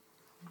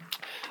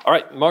All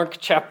right, Mark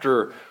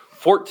chapter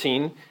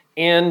 14,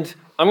 and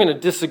I'm going to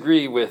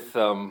disagree with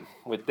Dan.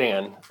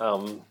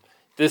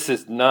 This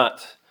is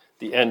not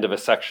the end of a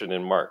section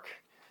in Mark.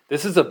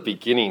 This is a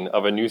beginning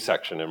of a new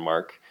section in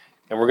Mark,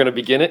 and we're going to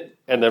begin it,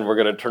 and then we're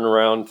going to turn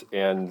around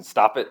and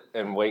stop it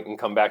and wait and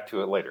come back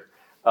to it later.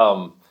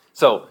 To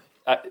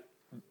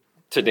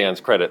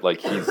Dan's credit,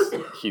 like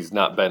he's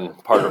not been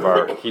part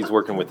of he's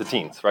working with the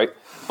teens, right?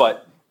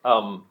 But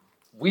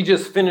we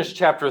just finished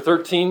chapter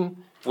 13,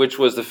 which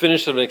was the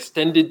finish of an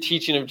extended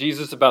teaching of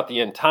Jesus about the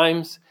end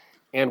times,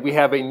 and we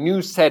have a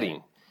new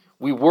setting.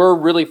 We were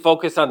really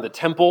focused on the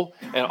temple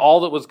and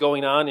all that was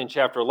going on in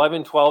chapter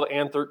 11, 12,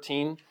 and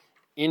 13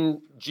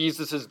 in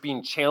Jesus'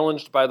 being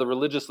challenged by the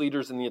religious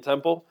leaders in the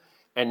temple,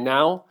 and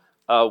now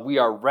we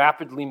are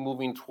rapidly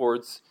moving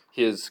towards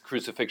his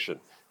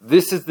crucifixion.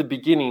 This is the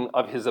beginning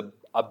of his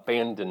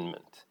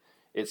abandonment.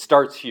 It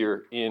starts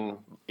here in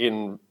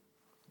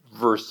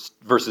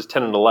verses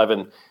 10 and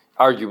 11,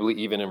 arguably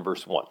even in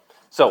verse 1.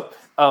 So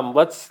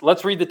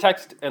let's read the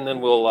text, and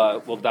then we'll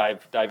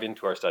dive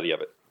into our study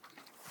of it.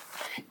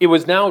 It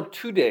was now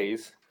 2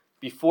 days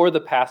before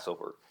the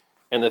Passover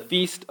and the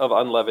feast of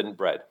unleavened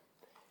bread,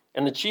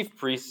 and the chief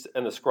priests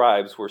and the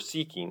scribes were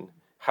seeking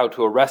how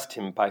to arrest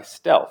him by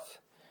stealth,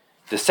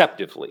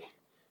 deceptively,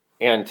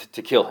 and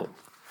to kill him.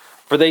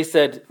 For they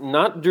said,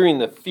 "Not during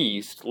the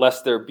feast,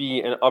 lest there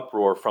be an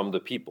uproar from the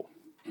people."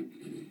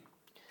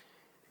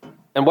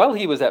 And while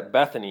he was at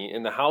Bethany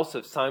in the house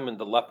of Simon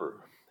the leper,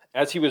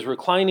 as he was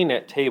reclining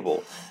at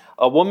table,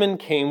 a woman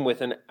came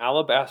with an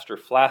alabaster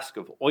flask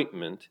of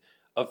ointment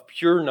of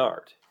pure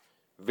nard,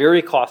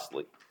 very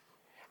costly.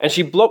 And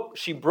she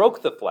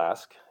broke the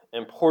flask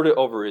and poured it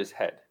over his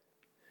head.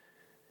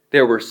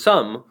 There were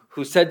some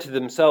who said to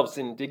themselves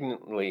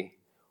indignantly,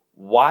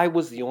 "Why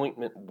was the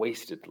ointment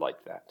wasted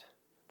like that?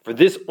 For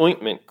this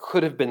ointment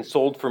could have been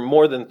sold for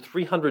more than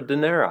 300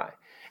 denarii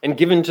and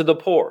given to the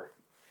poor."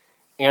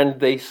 And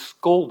they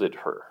scolded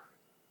her.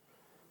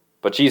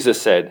 But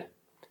Jesus said,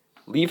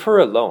 "Leave her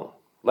alone.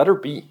 Let her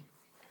be.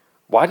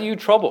 Why do you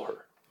trouble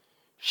her?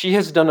 She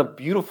has done a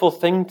beautiful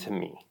thing to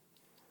me.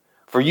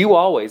 For you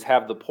always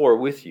have the poor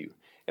with you,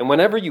 and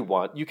whenever you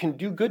want, you can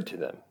do good to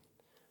them.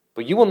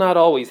 But you will not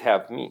always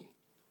have me.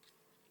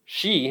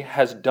 She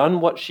has done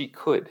what she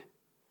could.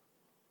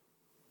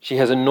 She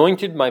has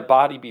anointed my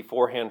body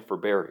beforehand for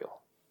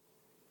burial.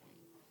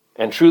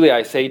 And truly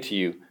I say to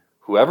you,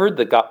 wherever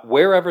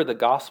the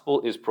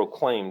gospel is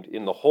proclaimed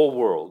in the whole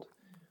world,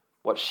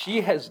 what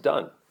she has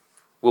done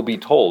will be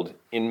told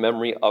in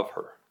memory of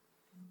her."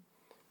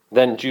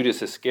 Then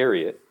Judas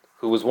Iscariot,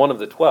 who was one of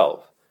the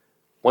 12,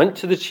 went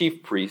to the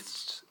chief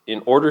priests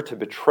in order to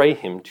betray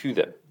him to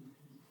them,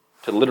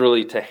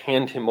 to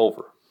hand him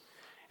over.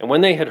 And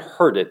when they had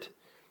heard it,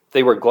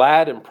 they were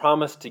glad and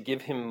promised to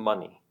give him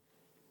money.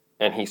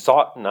 And he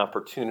sought an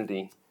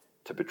opportunity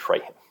to betray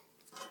him.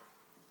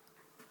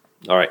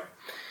 All right.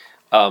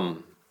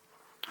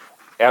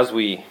 As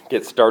we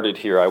get started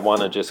here, I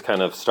want to just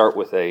kind of start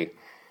with a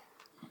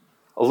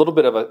little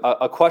bit of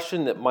a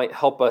question that might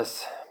help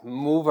us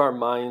move our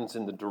minds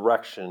in the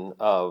direction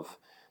of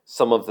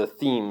some of the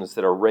themes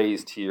that are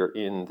raised here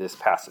in this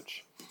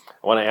passage.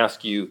 I want to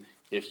ask you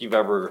if you've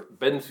ever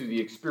been through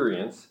the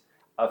experience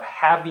of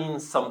having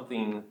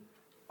something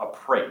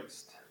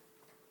appraised.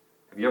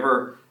 Have you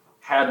ever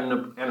had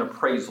an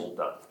appraisal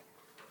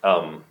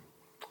done?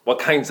 What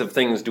kinds of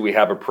things do we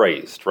have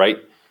appraised, right?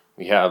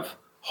 We have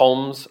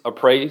homes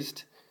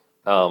appraised.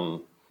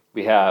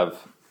 We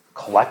have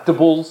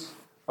collectibles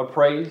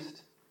appraised.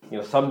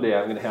 Someday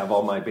I'm going to have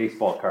all my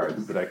baseball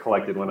cards that I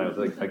collected when I was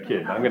a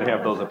kid. I'm going to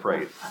have those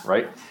appraised,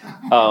 right?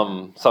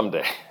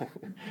 Someday.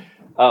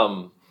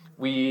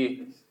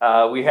 We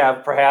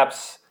have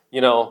perhaps,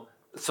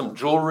 some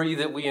jewelry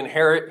that we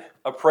inherit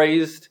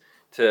appraised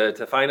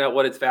to find out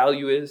what its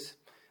value is.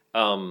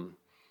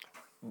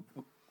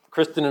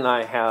 Kristen and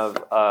I have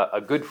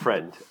a good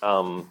friend.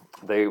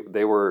 They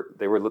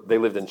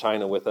lived in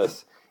China with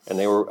us, and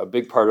they were a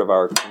big part of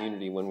our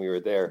community when we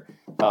were there.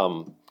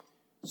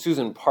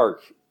 Susan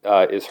Park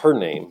is her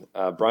name.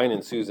 Brian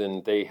and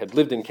Susan, they had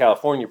lived in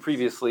California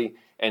previously,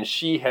 and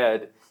she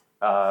had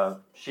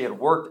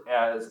worked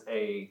as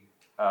a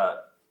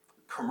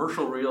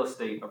commercial real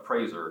estate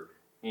appraiser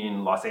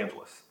in Los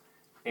Angeles.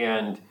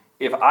 And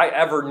if I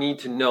ever need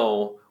to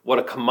know what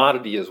a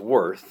commodity is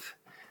worth,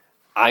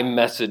 I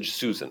message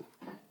Susan,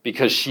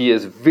 because she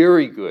is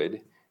very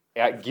good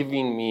at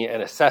giving me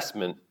an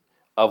assessment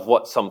of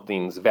what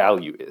something's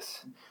value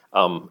is.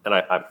 And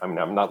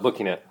I'm not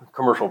looking at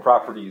commercial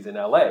properties in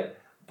LA,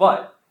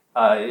 but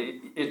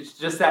it's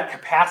just that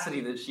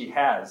capacity that she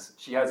has.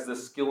 She has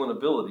this skill and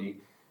ability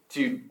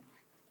to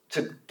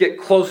get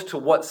close to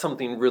what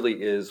something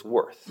really is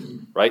worth,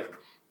 right?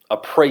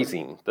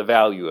 Appraising the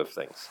value of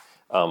things.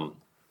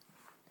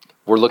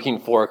 We're looking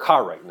for a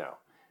car right now.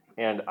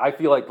 And I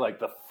feel like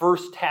the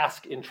first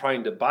task in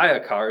trying to buy a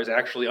car is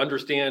actually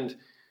understand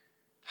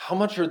how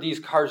much are these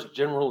cars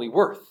generally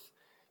worth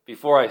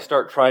before I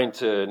start trying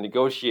to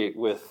negotiate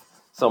with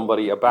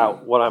somebody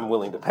about what I'm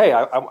willing to pay.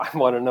 I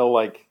want to know,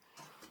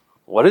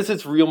 what is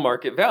its real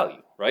market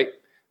value, right?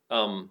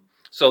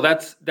 So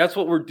that's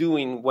what we're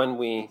doing when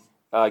we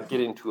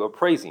get into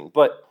appraising.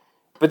 But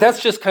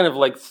that's just kind of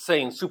like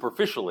saying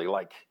superficially,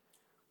 like,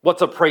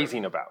 what's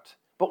appraising about?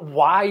 But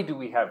why do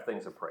we have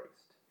things appraised?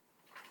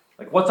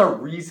 Like, what's our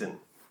reason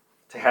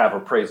to have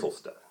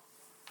appraisals done?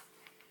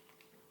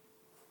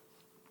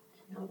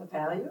 To know the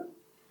value?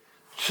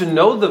 To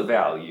know the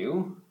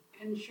value.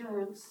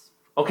 Insurance.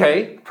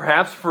 Okay,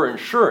 perhaps for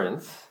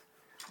insurance.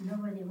 Know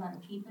whether they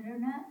want to keep it or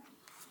not?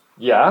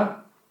 Yeah,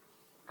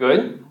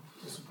 good.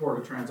 To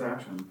support a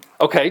transaction.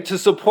 Okay, to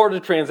support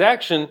a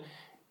transaction,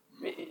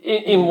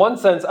 in one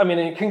sense, I mean,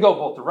 it can go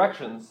both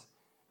directions,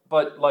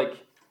 but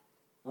like,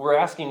 we're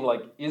asking,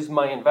 like, is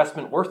my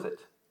investment worth it?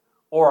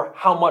 Or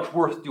how much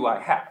worth do I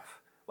have?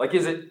 Like,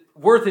 is it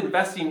worth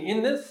investing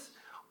in this?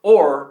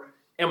 Or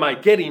am I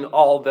getting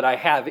all that I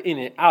have in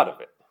it out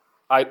of it?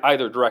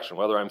 Either direction,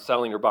 whether I'm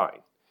selling or buying.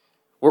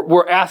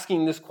 We're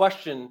asking this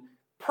question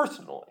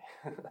personally.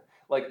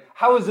 Like,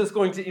 how is this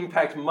going to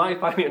impact my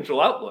financial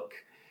outlook?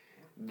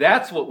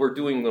 That's what we're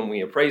doing when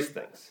we appraise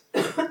things.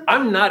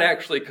 I'm not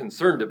actually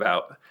concerned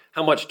about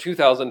how much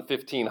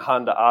 2015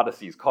 Honda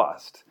Odysseys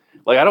cost.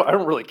 Like, I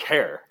don't really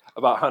care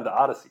about Honda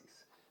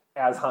Odysseys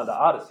as Honda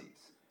Odysseys.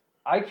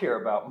 I care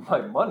about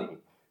my money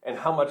and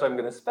how much I'm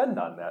going to spend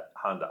on that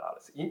Honda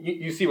Odyssey.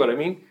 You see what I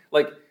mean?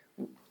 Like,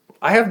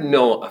 I have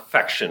no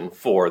affection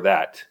for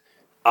that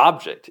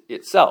object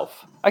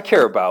itself. I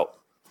care about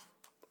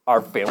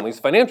our family's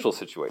financial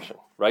situation,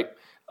 right?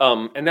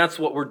 And that's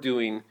what we're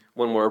doing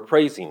when we're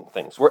appraising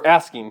things. We're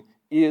asking,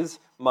 is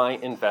my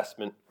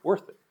investment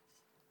worth it?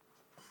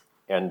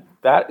 And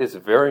that is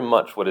very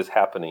much what is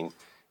happening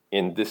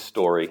in this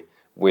story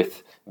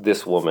with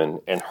this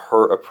woman and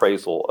her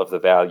appraisal of the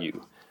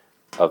value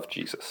of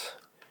Jesus.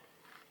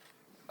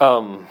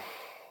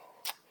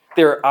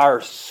 There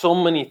are so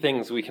many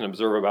things we can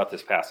observe about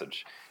this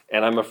passage,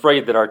 and I'm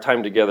afraid that our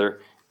time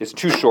together is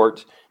too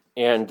short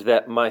and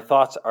that my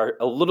thoughts are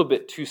a little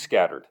bit too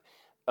scattered.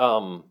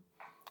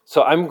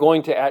 So I'm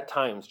going to, at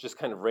times, just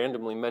kind of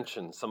randomly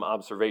mention some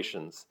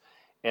observations,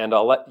 and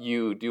I'll let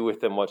you do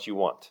with them what you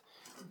want.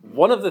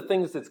 One of the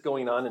things that's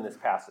going on in this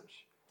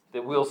passage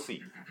that we'll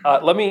see,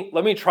 let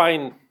me try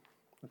and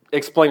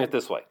explain it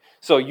this way.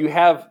 So you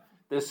have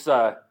this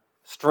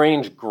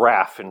strange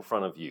graph in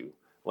front of you.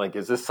 Like,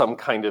 is this some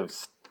kind of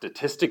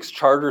statistics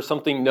chart or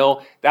something?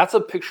 No, that's a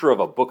picture of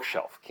a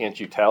bookshelf, can't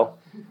you tell?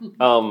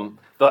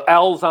 The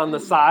L's on the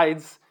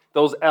sides,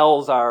 those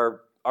L's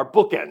are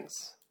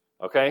bookends,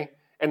 okay?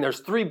 And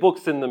there's 3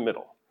 books in the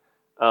middle.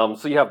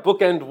 So you have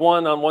bookend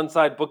 1 on one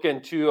side,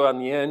 bookend 2 on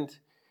the end,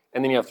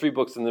 and then you have 3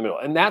 books in the middle.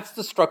 And that's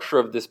the structure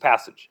of this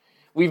passage.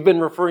 We've been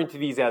referring to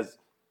these as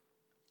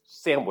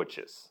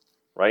sandwiches,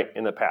 right,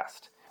 in the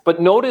past. But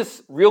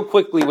notice real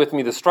quickly with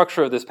me the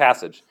structure of this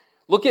passage.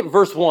 Look at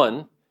verse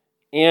 1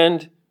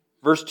 and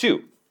verse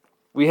 2.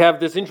 We have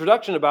this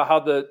introduction about how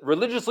the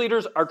religious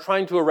leaders are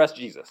trying to arrest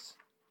Jesus,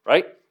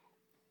 right?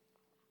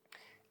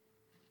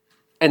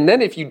 And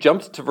then if you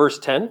jumped to verse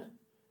 10,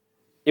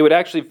 it would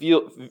actually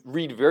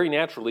read very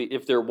naturally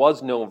if there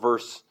was no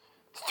verse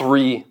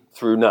 3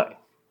 through 9,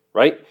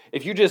 right?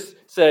 If you just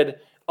said,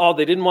 oh,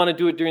 they didn't want to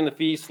do it during the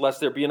feast, lest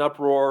there be an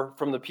uproar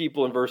from the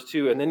people in verse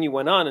 2, and then you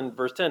went on in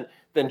verse 10,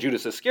 then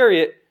Judas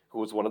Iscariot, who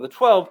was one of the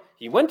 12,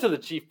 he went to the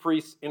chief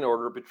priests in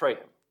order to betray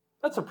him.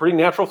 That's a pretty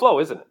natural flow,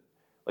 isn't it?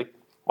 Like,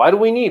 why do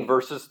we need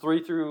verses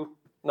 3 through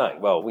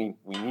 9? Well, we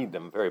need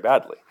them very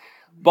badly.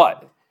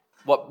 But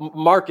what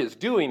Mark is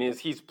doing is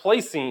he's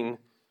placing,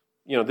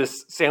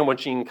 this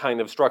sandwiching kind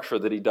of structure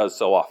that he does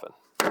so often.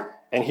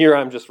 And here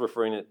I'm just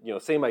referring to,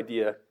 same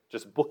idea,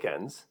 just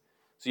bookends.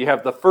 So you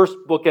have the first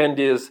bookend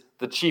is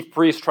the chief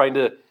priest trying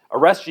to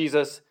arrest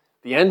Jesus,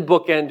 the end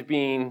bookend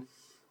being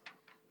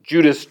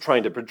Judas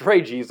trying to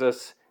betray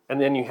Jesus, and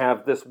then you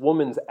have this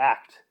woman's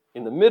act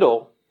in the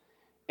middle.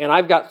 And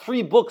I've got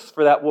 3 books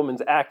for that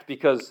woman's act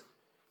because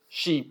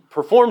she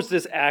performs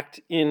this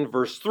act in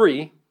verse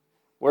 3,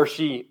 where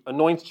she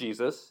anoints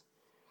Jesus.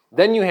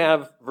 Then you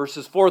have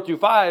verses 4 through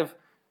 5,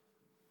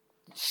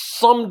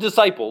 some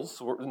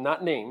disciples,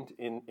 not named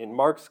in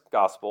Mark's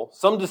gospel,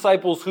 some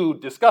disciples who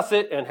discuss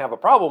it and have a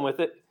problem with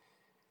it.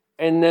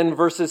 And then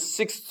verses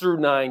 6 through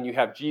 9, you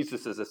have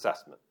Jesus'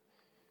 assessment.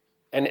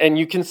 And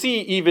you can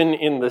see even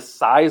in the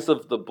size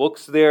of the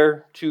books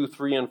there, 2,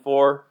 3, and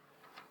 4,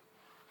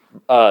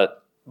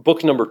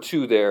 book number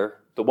 2 there,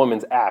 the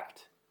woman's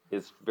act,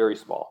 is very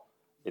small.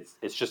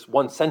 It's just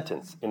one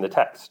sentence in the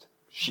text.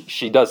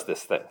 She does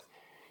this thing.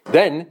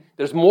 Then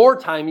there's more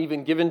time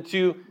even given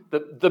to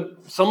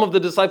some of the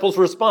disciples'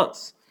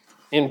 response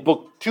in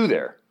book 2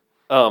 there,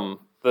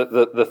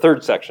 the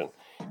third section.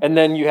 And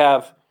then you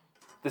have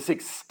this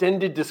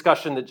extended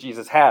discussion that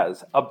Jesus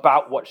has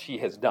about what she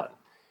has done.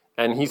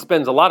 And he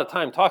spends a lot of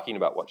time talking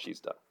about what she's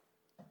done.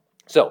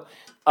 So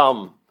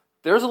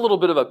there's a little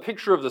bit of a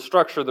picture of the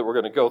structure that we're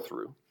going to go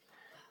through.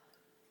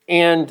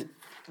 And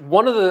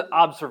one of the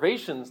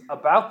observations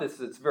about this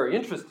that's very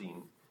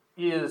interesting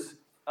is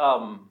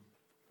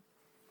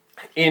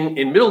in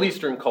Middle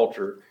Eastern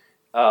culture,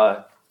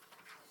 a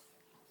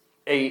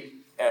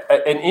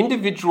an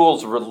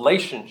individual's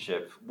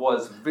relationship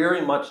was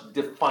very much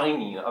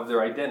defining of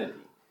their identity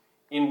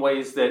in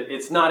ways that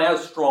it's not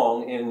as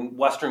strong in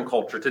Western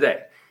culture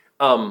today.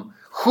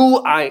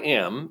 Who I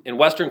am in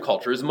Western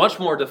culture is much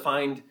more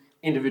defined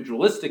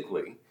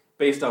individualistically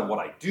based on what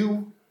I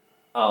do,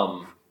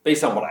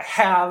 based on what I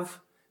have,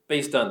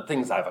 based on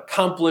things I've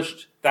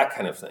accomplished, that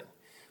kind of thing.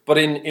 But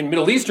in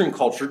Middle Eastern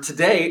culture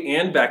today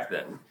and back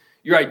then,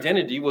 your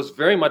identity was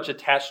very much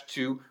attached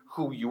to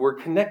who you were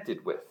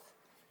connected with.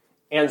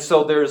 And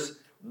so there's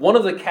one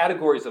of the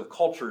categories of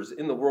cultures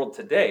in the world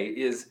today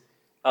is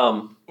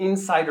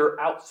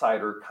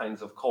insider-outsider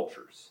kinds of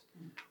cultures,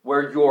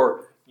 where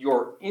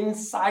your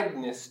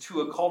insideness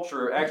to a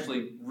culture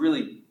actually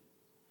really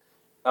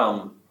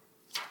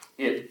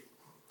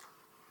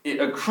it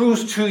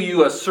accrues to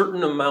you a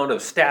certain amount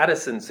of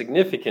status and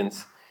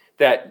significance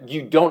that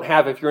you don't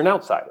have if you're an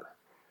outsider.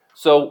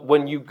 So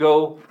when you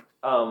go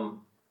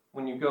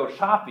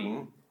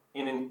shopping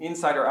in an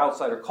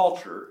insider-outsider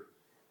culture,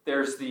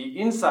 there's the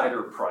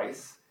insider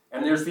price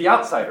and there's the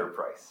outsider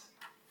price.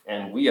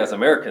 And we as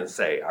Americans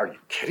say, are you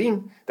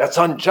kidding? That's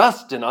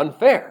unjust and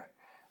unfair,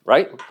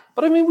 right?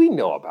 But I mean, we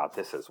know about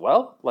this as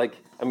well.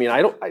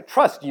 I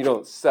trust you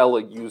don't sell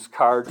a used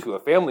car to a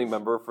family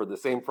member for the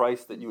same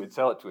price that you would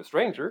sell it to a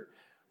stranger,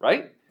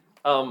 right?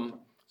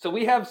 So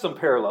we have some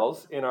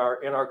parallels in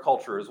our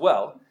culture as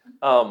well.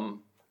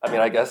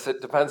 I guess it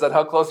depends on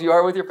how close you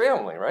are with your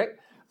family, right?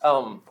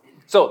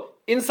 So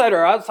insider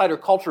or outsider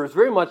culture is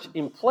very much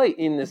in play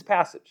in this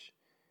passage.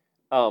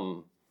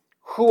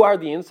 Who are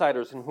the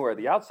insiders and who are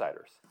the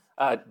outsiders?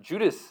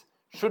 Judas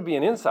should be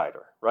an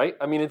insider, right?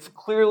 I mean, it's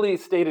clearly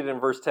stated in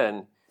verse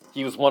 10,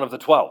 he was one of the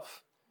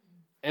 12,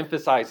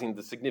 emphasizing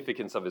the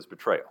significance of his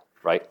betrayal,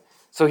 right?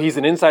 So he's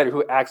an insider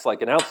who acts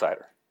like an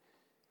outsider.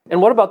 And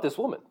what about this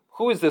woman?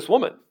 Who is this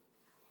woman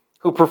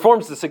who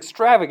performs this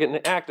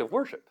extravagant act of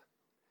worship?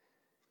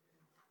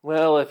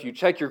 Well, if you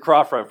check your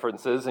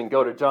cross-references and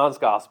go to John's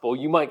Gospel,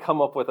 you might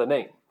come up with a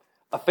name,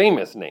 a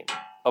famous name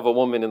of a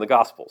woman in the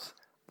Gospels.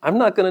 I'm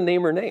not going to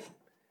name her name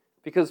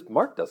because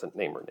Mark doesn't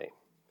name her name.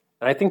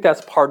 And I think that's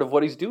part of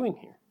what he's doing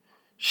here.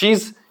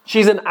 She's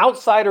an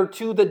outsider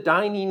to the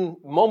dining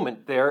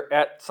moment there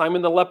at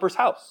Simon the leper's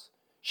house.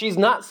 She's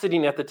not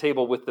sitting at the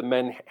table with the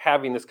men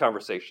having this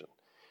conversation.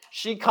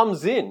 She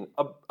comes in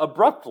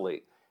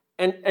abruptly,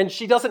 and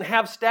she doesn't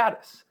have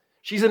status.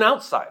 She's an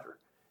outsider.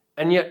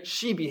 And yet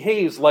she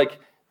behaves like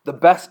the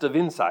best of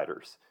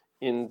insiders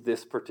in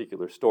this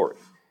particular story.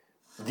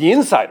 The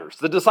insiders,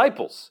 the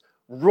disciples,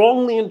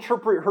 wrongly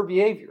interpret her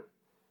behavior.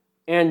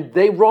 And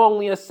they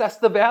wrongly assess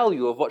the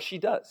value of what she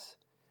does.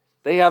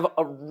 They have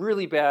a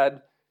really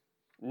bad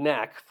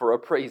knack for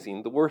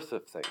appraising the worth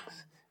of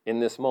things in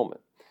this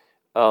moment.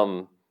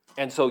 And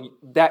so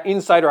that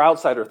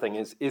insider-outsider thing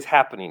is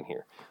happening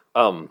here.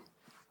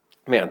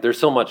 There's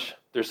so much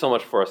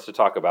for us to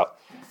talk about.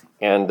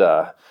 And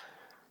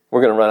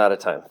we're going to run out of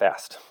time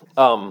fast.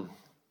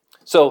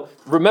 So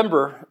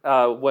remember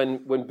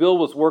when Bill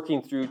was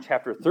working through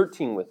chapter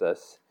 13 with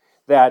us,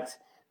 that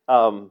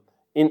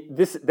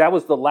that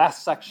was the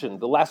last section,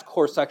 the last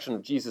core section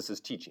of Jesus'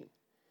 teaching.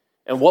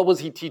 And what was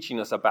he teaching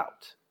us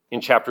about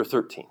in chapter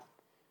 13?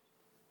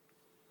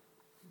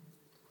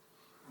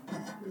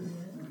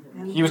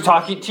 He was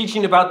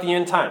teaching about the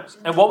end times.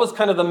 And what was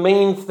kind of the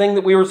main thing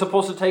that we were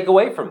supposed to take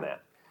away from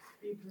that?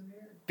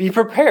 Be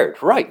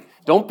prepared, right.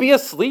 Don't be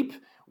asleep.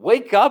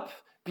 Wake up.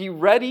 Be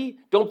ready.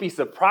 Don't be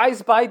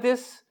surprised by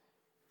this.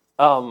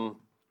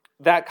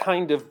 That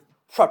kind of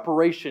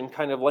preparation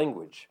kind of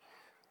language.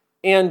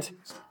 And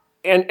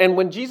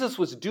when Jesus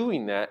was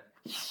doing that,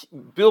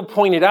 Bill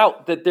pointed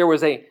out that there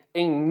was a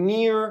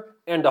near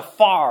and a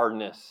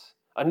farness,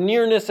 a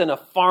nearness and a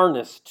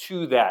farness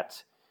to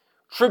that.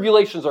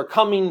 Tribulations are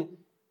coming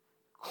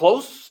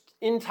close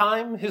in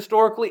time,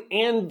 historically,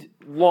 and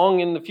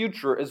long in the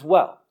future as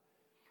well.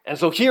 And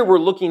so here we're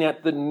looking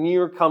at the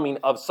near coming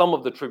of some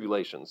of the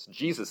tribulations,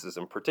 Jesus's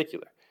in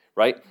particular,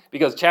 right?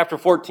 Because chapter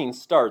 14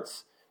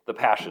 starts the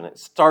passion. It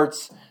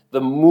starts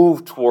the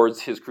move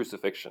towards his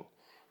crucifixion.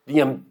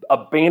 The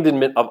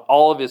abandonment of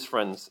all of his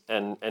friends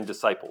and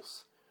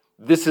disciples.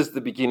 This is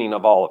the beginning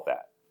of all of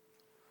that.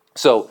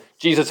 So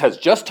Jesus has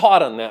just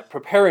taught on that,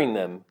 preparing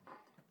them,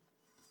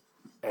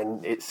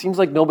 and it seems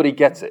like nobody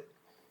gets it,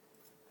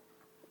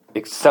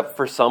 except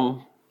for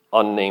some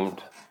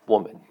unnamed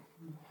woman.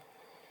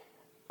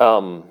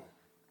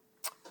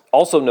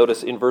 Also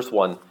notice in verse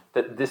 1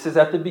 that this is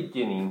at the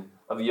beginning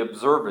of the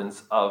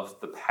observance of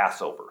the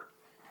Passover.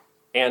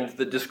 And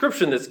the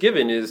description that's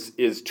given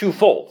is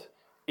twofold.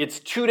 It's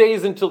 2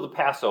 days until the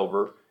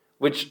Passover,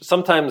 which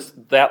sometimes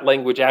that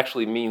language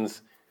actually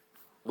means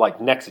like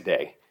next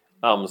day.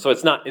 So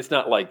it's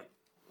not like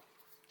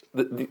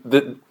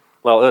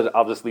well,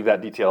 I'll just leave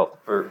that detail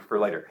for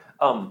later.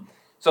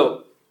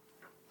 So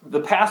the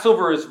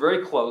Passover is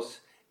very close,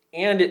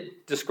 and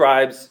it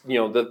describes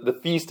the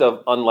feast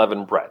of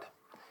unleavened bread.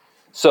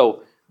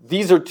 So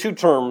these are two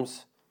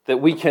terms that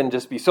we can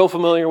just be so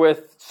familiar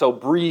with, so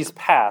breeze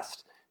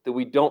past, that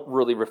we don't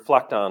really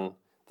reflect on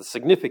the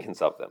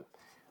significance of them.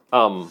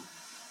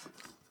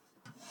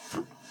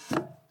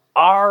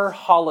 our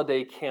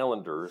holiday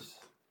calendars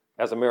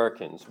as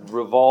Americans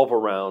revolve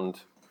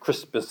around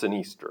Christmas and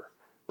Easter,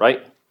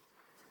 right?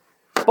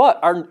 But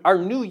our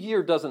new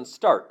year doesn't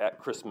start at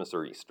Christmas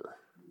or Easter.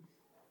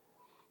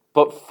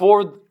 But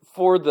for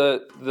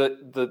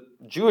the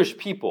Jewish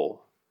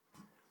people,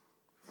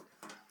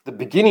 the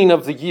beginning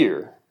of the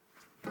year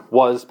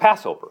was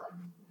Passover.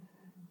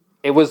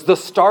 It was the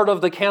start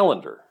of the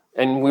calendar.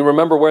 And we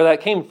remember where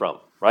that came from,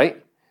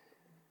 right?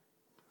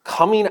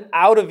 Coming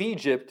out of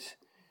Egypt,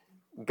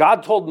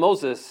 God told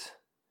Moses,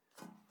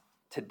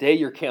 today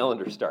your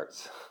calendar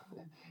starts.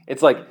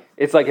 It's like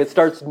it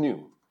starts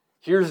new.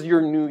 Here's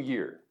your new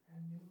year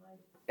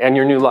and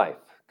your new life.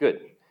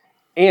 Good.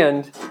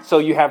 And so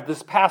you have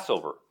this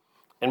Passover.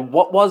 And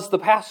what was the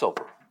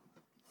Passover?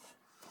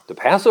 The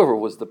Passover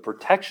was the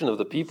protection of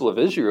the people of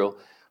Israel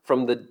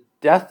from the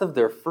death of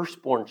their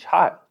firstborn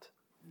child,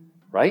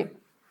 right?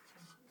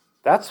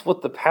 That's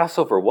what the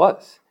Passover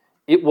was.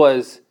 It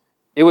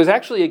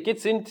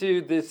gets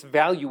into this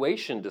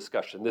valuation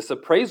discussion, this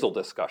appraisal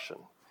discussion.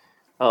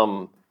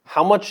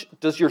 How much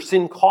does your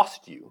sin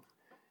cost you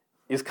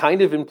is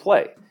kind of in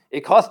play.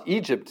 It cost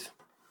Egypt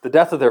the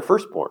death of their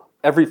firstborn.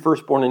 Every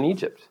firstborn in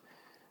Egypt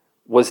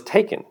was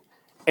taken.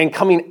 And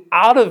coming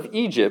out of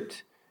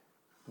Egypt,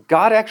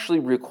 God actually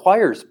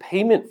requires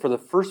payment for the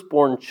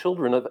firstborn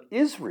children of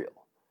Israel.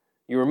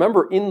 You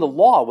remember in the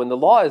law, when the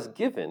law is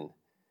given,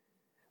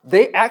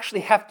 they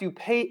actually have to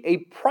pay a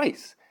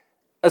price,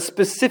 a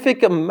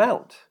specific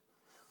amount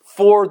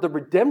for the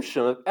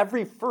redemption of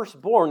every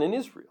firstborn in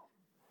Israel.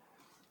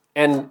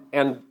 And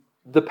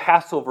the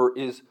Passover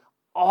is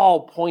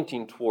all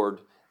pointing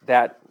toward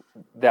that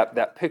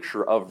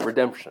picture of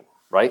redemption,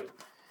 right?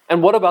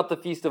 And what about the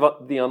Feast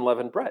of the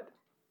Unleavened Bread?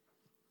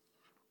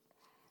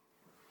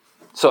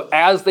 So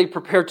as they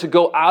prepare to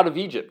go out of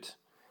Egypt,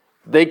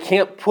 they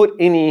can't put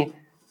any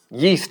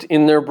yeast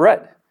in their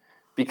bread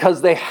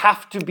because they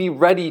have to be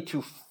ready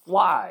to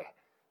fly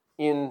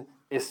in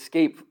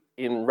escape,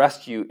 in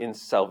rescue, in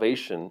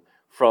salvation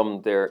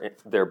from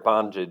their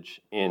bondage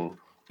in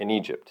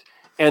Egypt.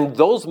 And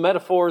those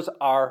metaphors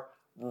are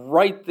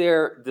right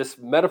there. This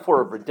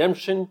metaphor of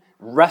redemption,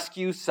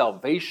 rescue,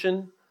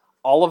 salvation,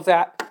 all of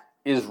that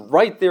is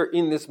right there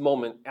in this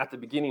moment at the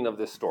beginning of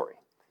this story.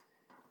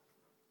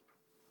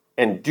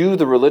 And do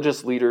the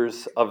religious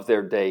leaders of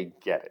their day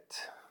get it?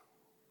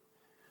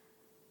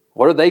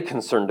 What are they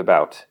concerned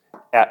about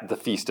at the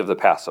Feast of the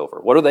Passover?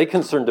 What are they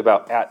concerned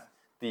about at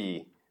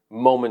the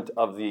moment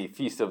of the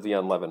Feast of the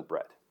Unleavened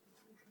Bread?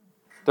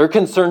 They're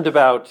concerned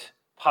about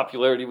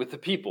popularity with the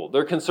people.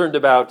 They're concerned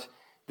about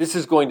this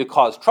is going to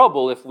cause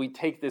trouble if we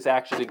take this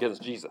action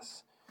against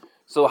Jesus.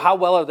 So how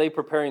well are they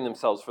preparing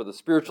themselves for the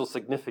spiritual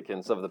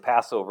significance of the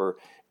Passover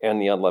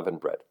and the unleavened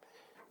bread?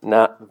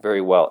 Not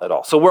very well at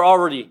all. So we're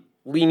already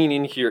leaning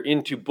in here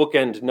into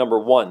bookend number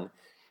 1.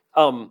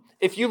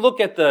 If you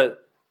look at the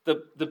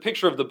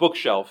picture of the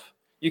bookshelf,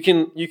 you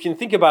can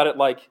think about it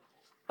like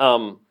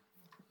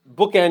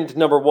bookend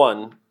number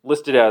 1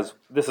 listed as,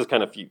 this is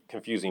kind of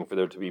confusing for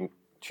there to be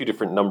 2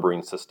 different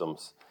numbering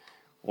systems.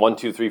 1,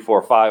 2, 3,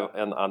 4, 5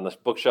 and on the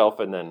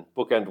bookshelf, and then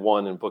bookend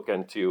 1 and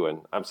bookend 2.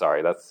 And I'm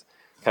sorry, that's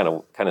kind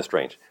of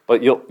strange,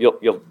 but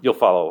you'll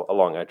follow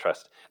along, I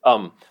trust.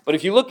 But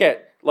if you look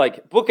at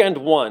like bookend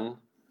 1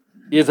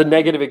 is a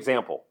negative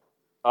example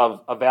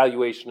of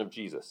evaluation of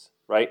Jesus,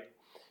 right?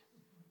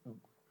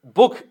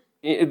 Book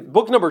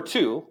number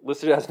 2,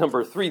 listed as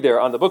number 3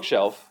 there on the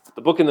bookshelf,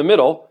 the book in the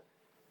middle,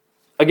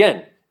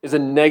 again, is a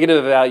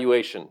negative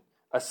evaluation,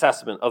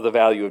 assessment of the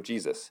value of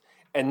Jesus.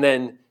 And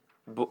then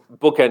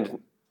bookend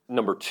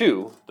number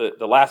 2,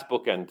 the last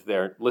bookend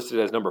there, listed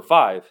as number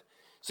 5.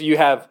 So you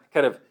have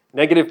kind of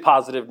negative,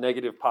 positive,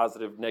 negative,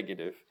 positive,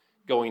 negative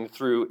going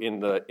through in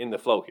the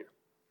flow here.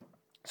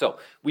 So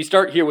we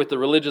start here with the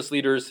religious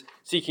leaders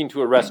seeking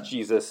to arrest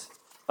Jesus.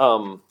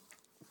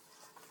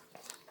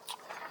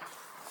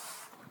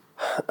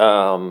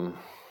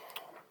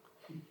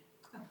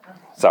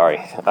 Sorry,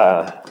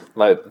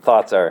 my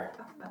thoughts are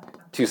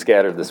too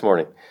scattered this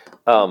morning.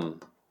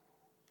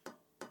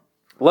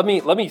 Let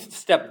me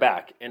step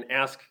back and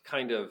ask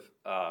kind of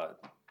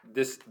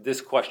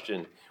this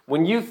question.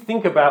 When you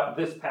think about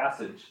this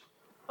passage,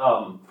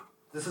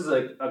 this is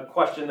a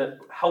question that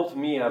helped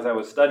me as I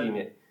was studying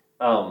it,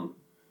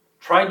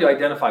 trying to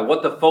identify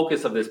what the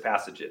focus of this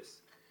passage is.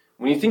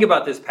 When you think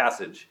about this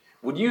passage,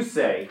 would you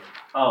say,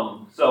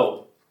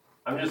 so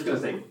I'm just going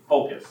to say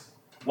focus.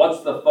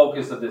 What's the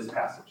focus of this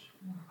passage?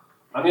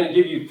 I'm going to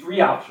give you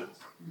 3 options.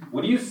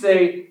 Would you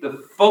say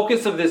the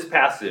focus of this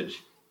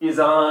passage is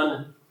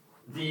on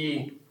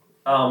the,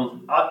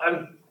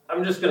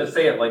 I'm just going to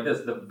say it like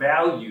this, the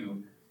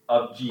value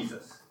of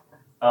Jesus.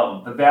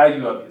 The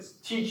value of his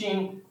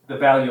teaching, the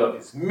value of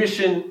his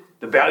mission,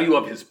 the value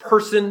of his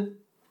person.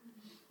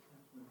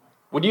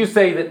 Would you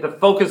say that the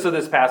focus of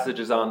this passage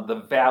is on the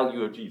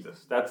value of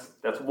Jesus? That's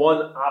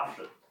one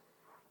option.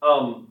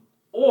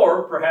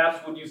 Or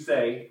perhaps would you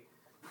say,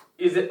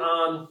 is it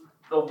on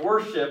the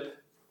worship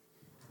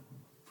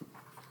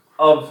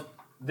of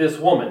this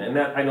woman? And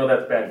that, I know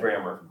that's bad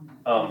grammar.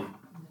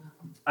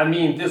 I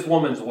mean this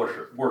woman's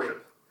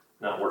worship.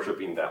 Not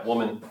worshiping that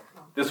woman.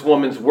 This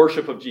woman's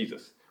worship of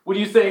Jesus. Would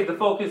you say the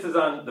focus is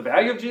on the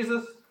value of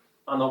Jesus?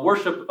 On the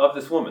worship of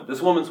this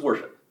woman's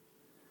worship?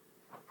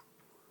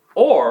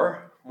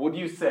 Or would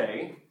you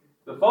say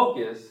the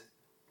focus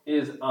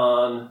is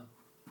on,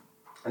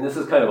 and this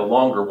is kind of a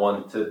longer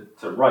one to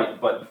write,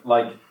 but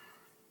like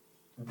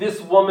this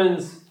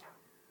woman's,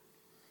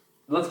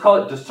 let's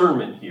call it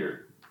discernment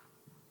here.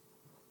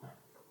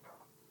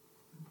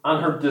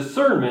 On her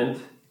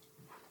discernment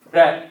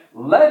that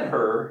led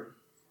her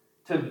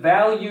to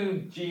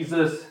value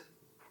Jesus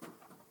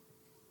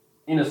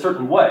in a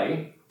certain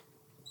way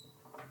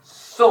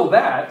so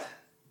that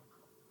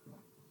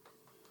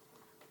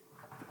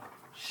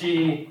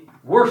she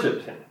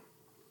worshiped him.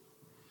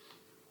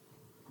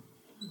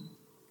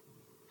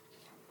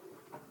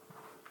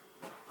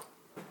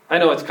 I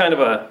know it's kind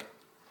of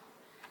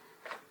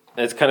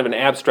an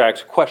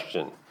abstract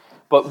question,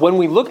 but when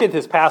we look at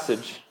this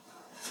passage,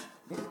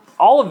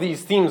 all of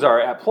these themes are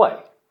at play.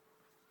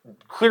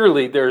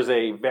 Clearly, there's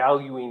a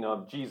valuing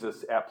of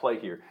Jesus at play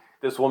here.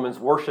 This woman's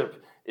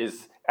worship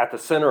is at the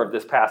center of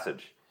this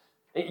passage.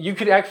 You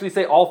could actually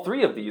say all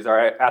three of these are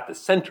at the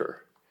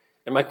center.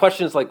 And my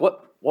question is like,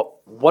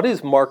 what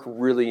is Mark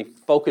really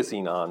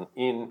focusing on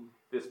in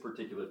this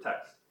particular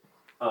text?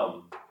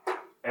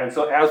 And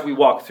so as we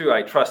walk through,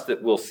 I trust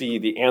that we'll see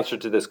the answer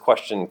to this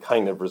question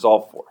kind of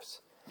resolved for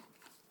us.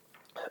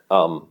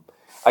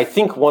 I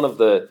think one of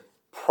the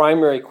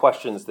primary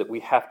questions that we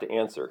have to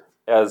answer,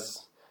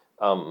 as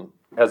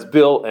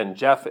Bill and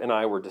Jeff and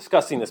I were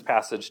discussing this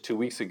passage 2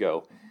 weeks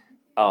ago,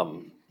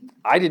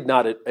 I did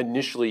not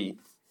initially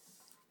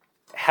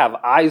have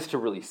eyes to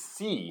really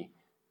see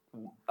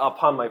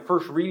upon my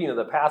first reading of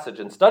the passage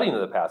and studying of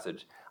the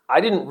passage.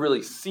 I didn't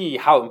really see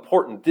how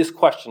important this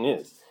question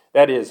is.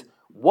 That is,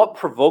 what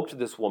provoked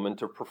this woman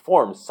to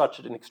perform such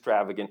an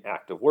extravagant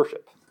act of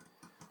worship?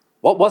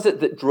 What was it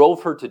that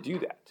drove her to do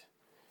that?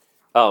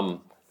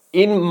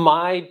 In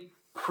my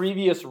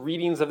previous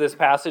readings of this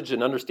passage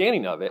and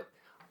understanding of it,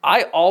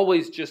 I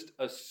always just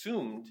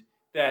assumed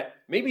that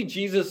maybe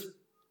Jesus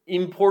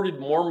imported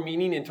more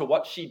meaning into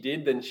what she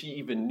did than she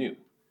even knew.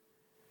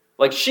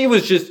 Like she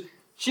was just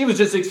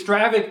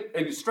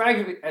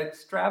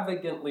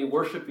extravagantly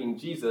worshiping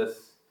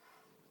Jesus,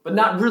 but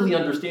not really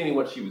understanding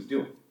what she was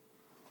doing.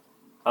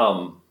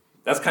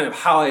 That's kind of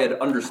how I had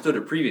understood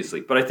it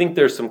previously. But I think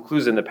there's some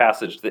clues in the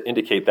passage that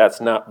indicate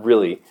that's not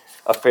really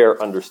a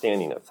fair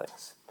understanding of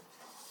things.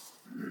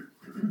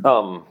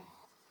 All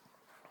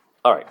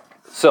right.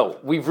 So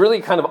we've really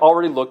kind of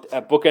already looked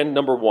at bookend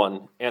number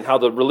 1 and how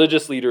the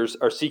religious leaders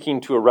are seeking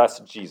to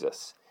arrest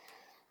Jesus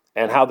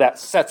and how that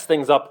sets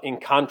things up in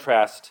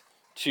contrast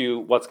to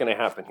what's going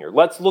to happen here.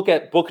 Let's look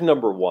at book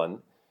number 1,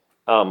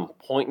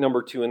 point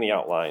number 2 in the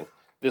outline,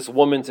 this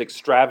woman's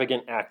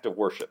extravagant act of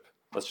worship.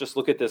 Let's just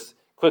look at this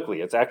quickly.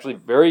 It's actually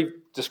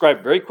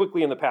described very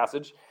quickly in the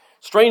passage.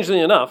 Strangely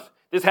enough,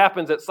 this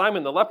happens at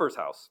Simon the leper's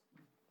house.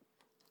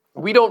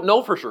 We don't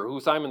know for sure who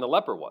Simon the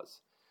leper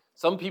was.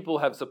 Some people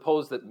have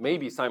supposed that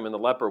maybe Simon the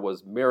leper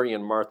was Mary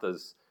and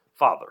Martha's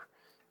father,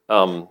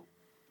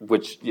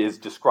 which is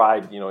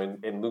described,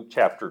 in Luke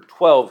chapter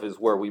 12 is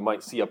where we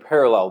might see a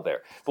parallel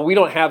there. But we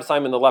don't have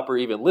Simon the leper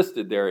even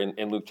listed there in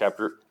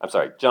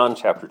John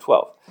chapter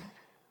 12.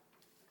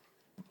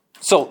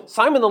 So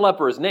Simon the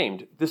leper is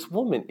named. This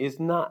woman is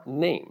not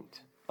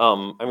named.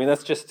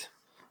 That's just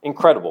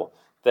incredible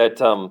that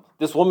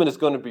this woman is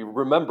going to be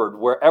remembered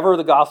wherever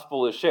the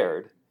gospel is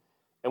shared,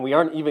 and we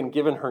aren't even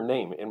given her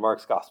name in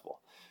Mark's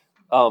gospel.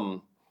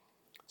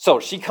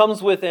 So she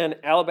comes with an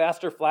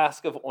alabaster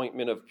flask of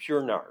ointment of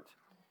pure nard.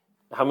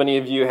 How many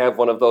of you have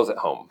one of those at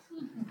home?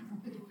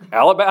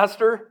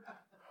 Alabaster?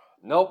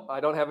 Nope, I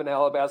don't have an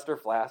alabaster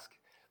flask.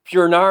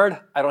 Pure nard?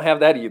 I don't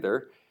have that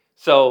either.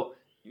 So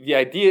the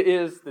idea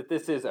is that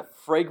this is a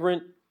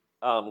fragrant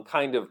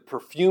kind of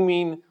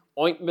perfuming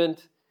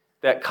ointment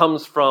that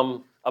comes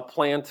from a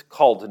plant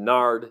called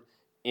nard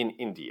in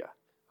India.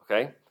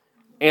 Okay?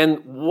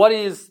 And what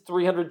is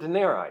 300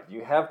 denarii? Do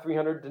you have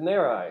 300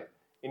 denarii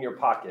in your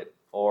pocket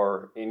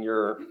or in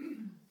your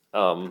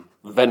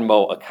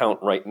Venmo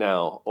account right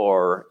now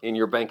or in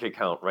your bank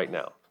account right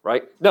now,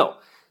 right? No.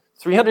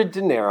 300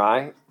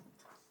 denarii,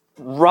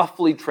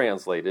 roughly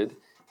translated,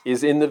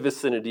 is in the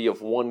vicinity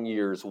of 1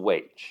 year's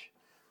wage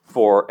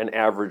for an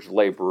average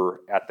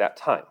laborer at that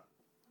time.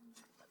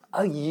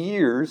 A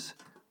year's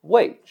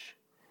wage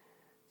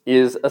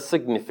is a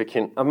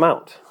significant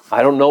amount.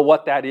 I don't know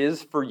what that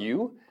is for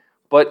you,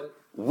 but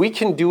we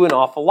can do an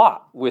awful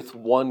lot with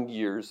 1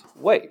 year's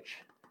wage,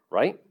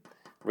 right?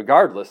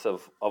 Regardless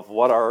of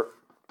what our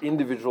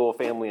individual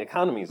family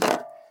economies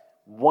are.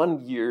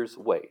 1 year's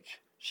wage.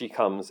 She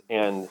comes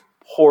and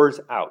pours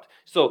out.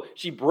 So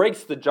she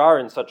breaks the jar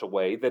in such a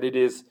way that it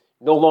is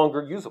no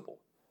longer usable.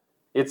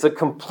 It's a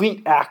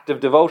complete act of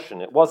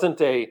devotion. It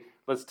wasn't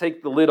let's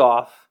take the lid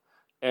off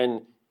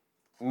and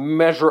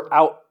measure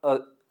out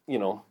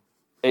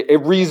a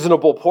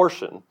reasonable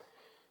portion.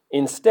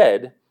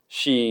 Instead,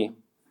 she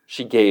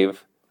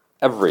gave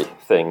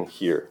everything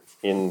here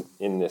in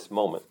this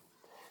moment.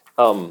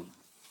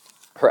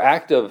 her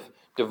act of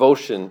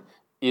devotion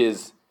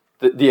is,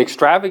 the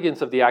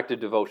extravagance of the act of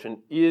devotion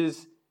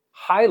is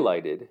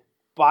highlighted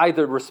by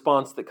the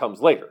response that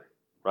comes later,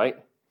 right?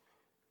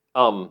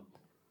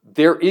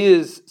 There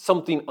is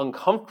something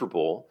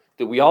uncomfortable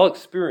that we all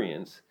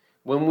experience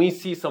when we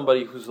see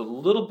somebody who's a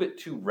little bit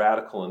too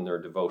radical in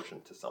their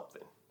devotion to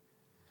something,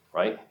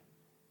 right?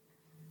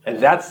 And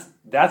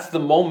that's the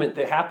moment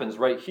that happens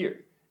right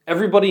here.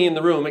 Everybody in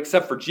the room,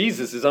 except for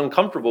Jesus, is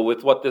uncomfortable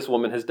with what this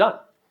woman has done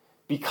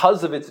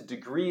because of its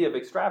degree of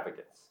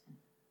extravagance,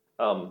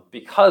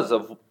 because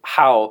of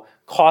how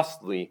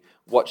costly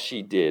what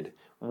she did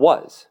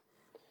was.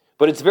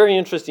 But it's very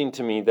interesting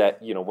to me that,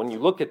 when you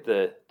look at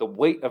the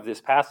weight of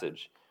this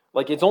passage,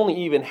 like it's only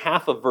even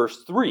half of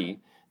verse 3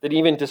 that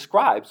even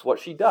describes what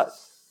she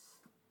does.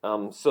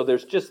 So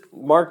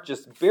Mark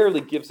just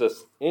barely gives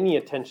us any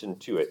attention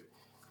to it.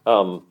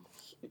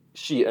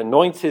 She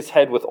anoints his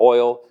head with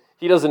oil.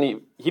 He doesn't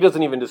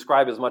even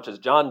describe as much as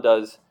John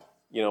does,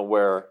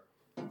 where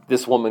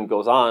this woman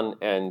goes on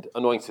and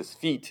anoints his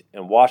feet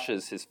and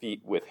washes his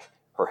feet with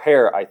her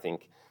hair, I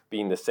think,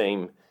 being the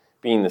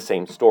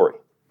same story.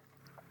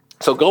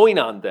 So going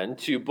on then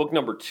to book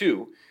number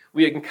 2,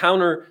 we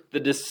encounter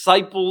the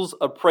disciples'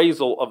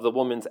 appraisal of the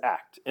woman's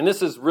act. And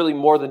this is really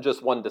more than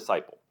just one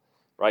disciple,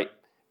 right?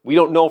 We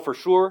don't know for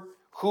sure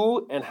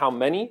who and how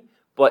many,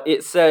 but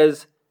it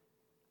says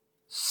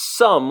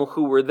some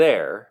who were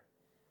there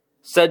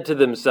said to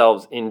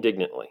themselves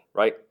indignantly,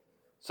 right?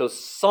 So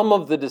some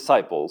of the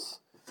disciples,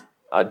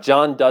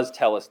 John does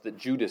tell us that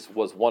Judas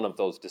was one of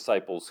those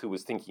disciples who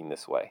was thinking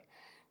this way.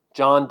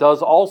 John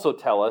does also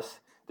tell us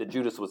that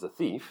Judas was a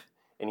thief,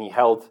 and he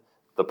held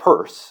the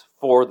purse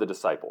for the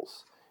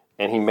disciples,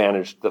 and he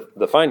managed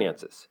the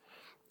finances.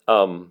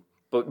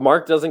 But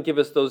Mark doesn't give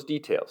us those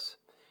details.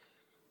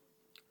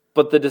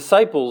 But the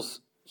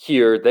disciples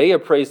here, they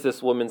appraise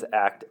this woman's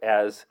act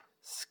as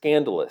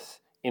scandalous.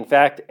 In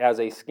fact, as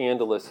a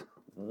scandalous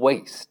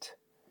waste.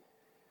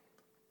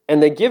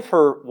 And they give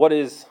her what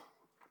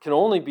can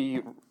only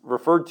be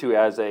referred to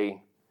as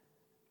a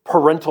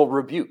parental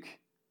rebuke.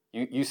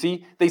 You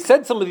see, they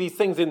said some of these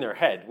things in their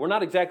head. We're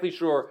not exactly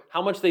sure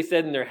how much they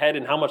said in their head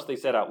and how much they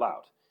said out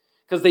loud.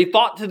 Because they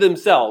thought to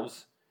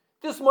themselves,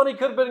 this money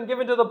could have been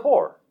given to the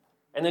poor.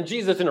 And then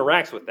Jesus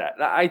interacts with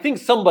that. I think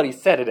somebody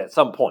said it at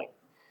some point.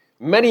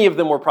 Many of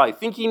them were probably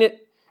thinking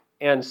it,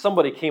 and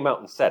somebody came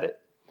out and said it.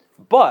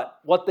 But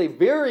what they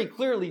very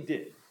clearly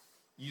did,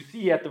 you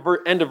see at the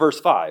end of verse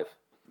 5,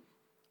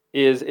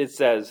 is it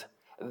says,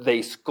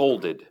 they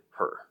scolded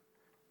her.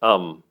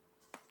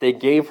 They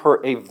gave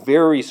her a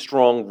very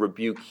strong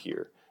rebuke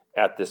here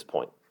at this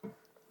point.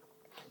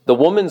 The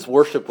woman's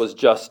worship was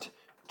just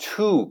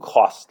too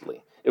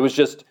costly. It was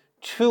just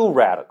too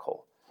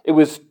radical. It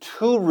was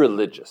too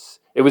religious.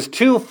 It was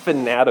too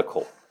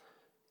fanatical.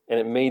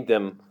 And it made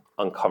them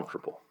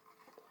uncomfortable.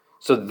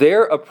 So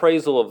their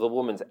appraisal of the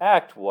woman's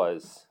act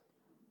was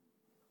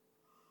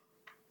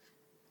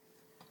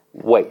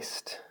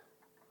waste.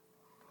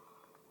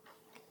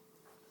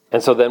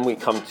 And so then we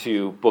come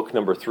to book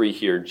number 3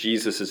 here,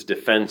 Jesus'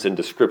 defense and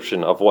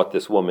description of what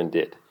this woman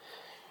did.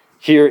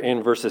 Here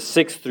in verses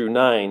 6 through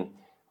 9,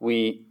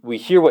 we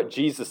hear what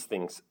Jesus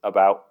thinks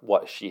about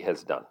what she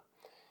has done.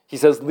 He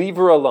says, leave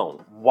her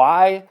alone.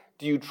 Why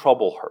do you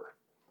trouble her?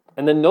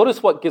 And then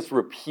notice what gets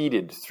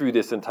repeated through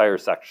this entire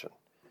section.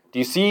 Do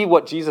you see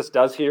what Jesus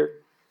does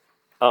here?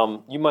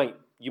 You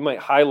might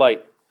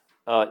highlight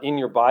in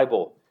your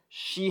Bible,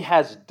 she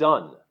has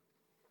done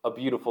a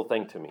beautiful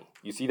thing to me.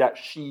 You see that?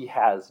 She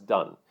has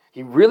done.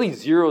 He really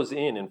zeroes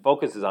in and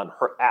focuses on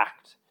her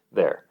act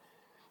there.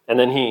 And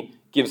then he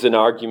gives an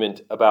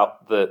argument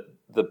about the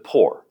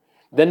poor.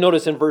 Then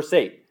notice in verse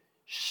 8,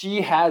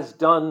 she has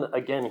done,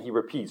 again he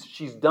repeats,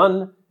 she's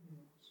done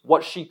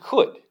what she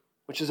could,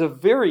 which is a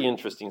very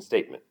interesting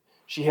statement.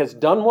 She has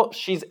done what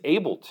she's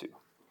able to.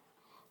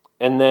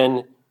 And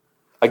then,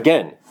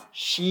 again,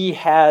 she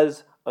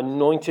has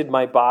anointed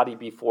my body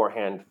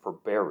beforehand for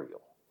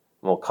burial.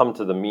 And we'll come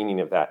to the meaning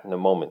of that in a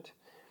moment.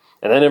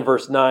 And then in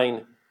verse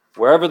 9,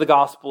 wherever the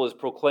gospel is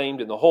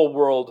proclaimed in the whole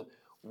world,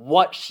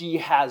 what she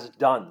has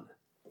done,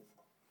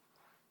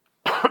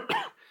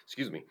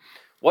 excuse me,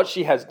 what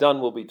she has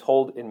done will be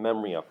told in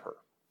memory of her.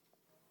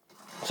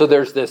 So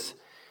there's this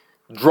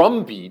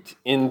drumbeat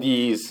in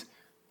these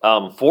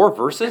 4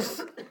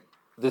 verses,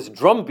 this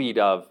drumbeat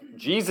of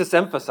Jesus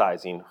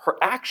emphasizing her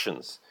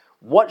actions,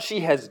 what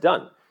she has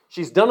done.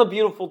 She's done a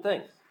beautiful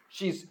thing.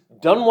 She's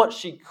done what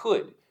she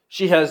could.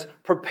 She has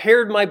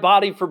prepared my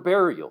body for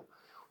burial.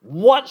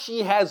 What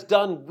she has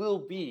done will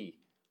be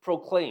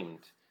proclaimed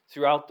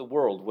throughout the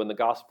world when the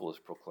gospel is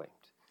proclaimed.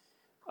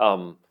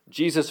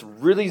 Jesus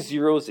really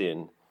zeroes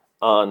in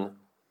on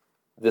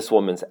this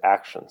woman's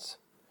actions.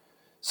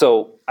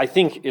 So I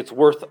think it's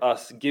worth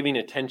us giving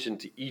attention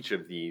to each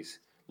of these,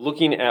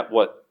 looking at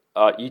what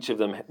each of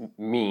them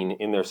mean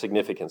in their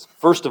significance.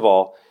 First of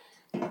all,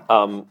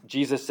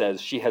 Jesus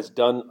says, she has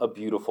done a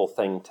beautiful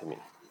thing to me.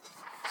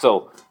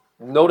 So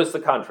notice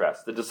the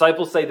contrast. The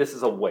disciples say this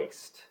is a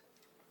waste.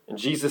 And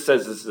Jesus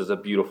says this is a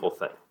beautiful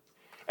thing.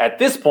 At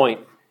this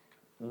point,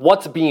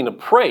 what's being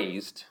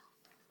appraised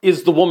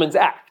is the woman's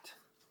act,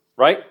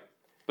 right?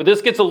 But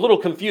this gets a little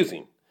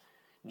confusing.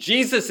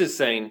 Jesus is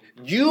saying,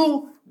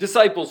 you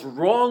disciples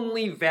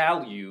wrongly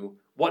value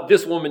what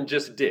this woman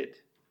just did.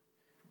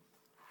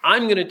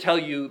 I'm going to tell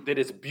you that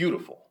it's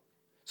beautiful.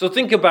 So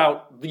think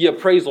about the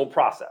appraisal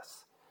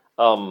process.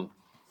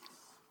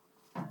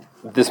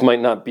 This might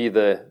not be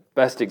the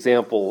best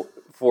example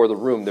for the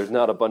room. There's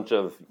not a bunch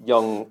of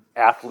young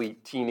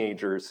athlete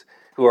teenagers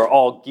who are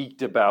all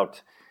geeked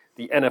about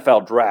the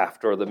NFL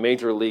draft or the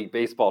Major League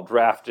Baseball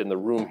draft in the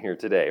room here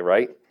today,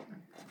 right?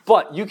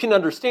 But you can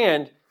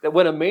understand that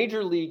when a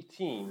major league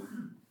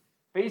team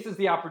faces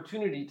the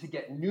opportunity to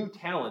get new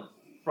talent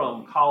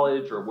from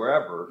college or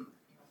wherever,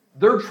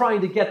 they're trying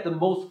to get the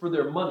most for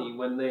their money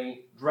when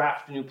they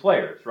draft new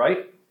players,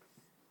 right?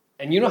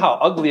 And you know how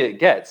ugly it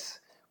gets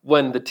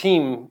when the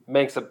team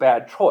makes a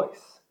bad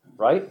choice,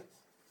 right?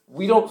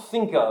 We don't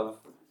think of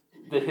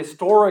the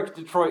historic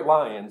Detroit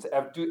Lions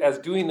as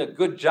doing a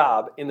good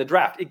job in the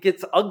draft. It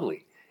gets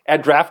ugly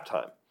at draft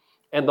time.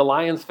 And the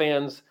Lions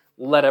fans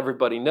let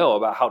everybody know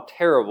about how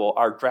terrible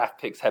our draft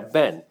picks have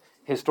been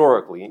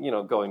historically,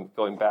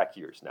 going back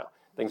years now.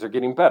 Things are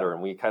getting better,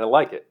 and we kind of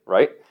like it,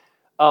 right?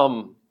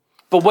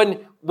 But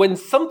when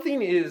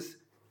something is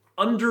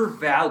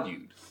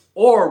undervalued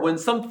or when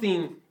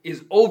something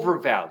is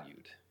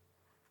overvalued,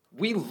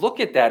 we look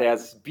at that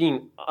as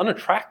being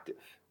unattractive,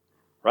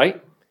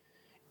 right?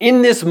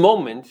 In this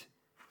moment,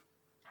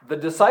 the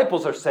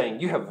disciples are saying,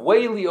 you have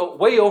way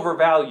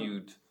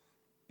overvalued,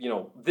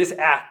 this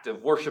act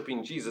of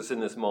worshiping Jesus in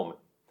this moment.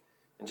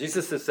 And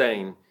Jesus is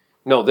saying,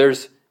 no,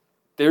 there's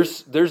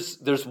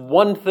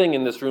one thing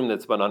in this room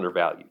that's been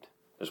undervalued.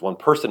 There's one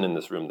person in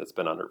this room that's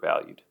been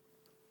undervalued.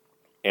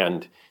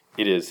 And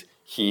it is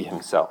he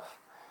himself.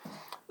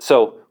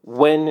 So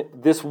when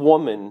this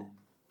woman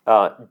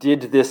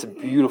did this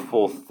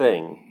beautiful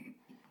thing,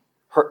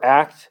 her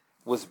act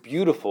was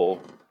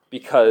beautiful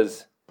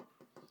because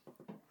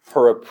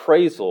her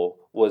appraisal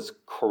was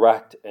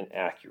correct and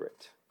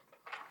accurate.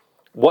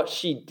 What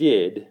she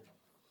did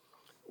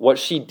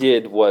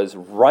was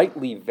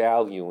rightly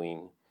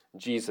valuing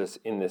Jesus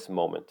in this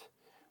moment,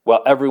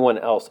 while everyone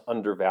else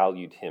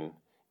undervalued him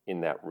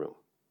in that room.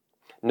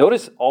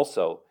 Notice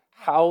also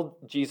how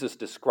Jesus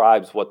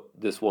describes what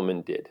this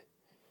woman did.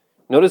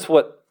 Notice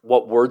what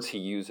words he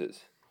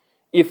uses.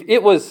 If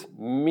it was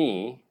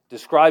me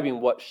describing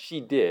what she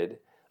did,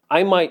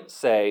 I might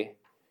say,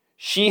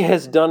 she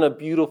has done a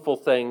beautiful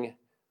thing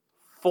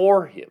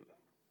for him.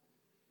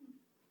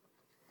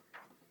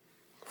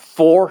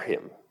 For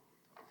him.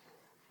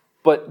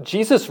 But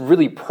Jesus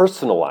really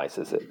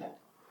personalizes it.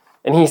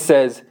 And he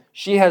says,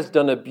 she has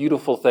done a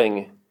beautiful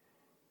thing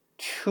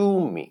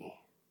to me.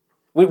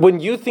 When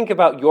you think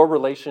about your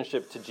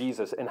relationship to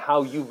Jesus and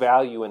how you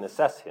value and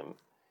assess him,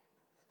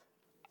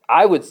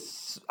 I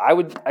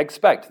would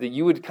expect that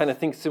you would kind of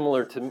think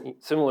similar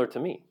to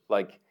me.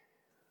 Like,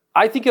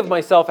 I think of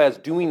myself as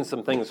doing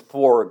some things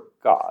for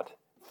God,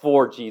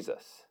 for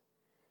Jesus.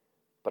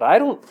 But I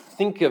don't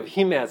think of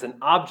him as an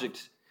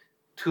object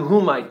to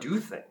whom I do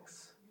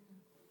things,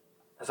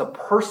 as a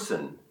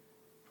person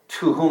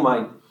to whom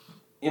I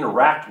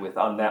interact with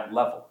on that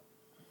level.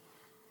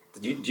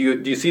 Do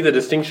you see the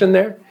distinction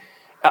there?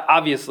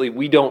 Obviously,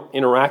 we don't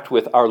interact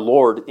with our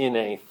Lord in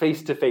a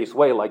face-to-face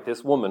way like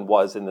this woman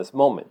was in this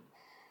moment.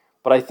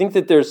 But I think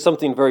that there's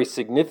something very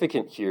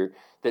significant here,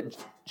 that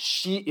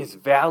she is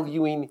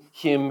valuing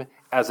him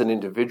as an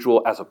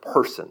individual, as a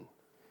person.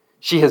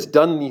 She has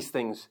done these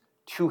things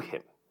to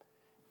him.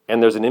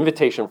 And there's an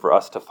invitation for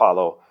us to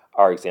follow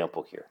our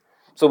example here.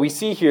 So we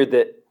see here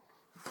that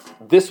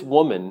this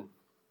woman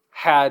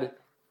had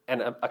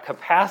a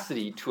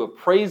capacity to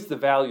appraise the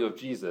value of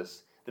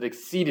Jesus that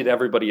exceeded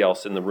everybody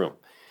else in the room.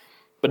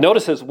 But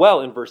notice as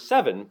well in verse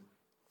 7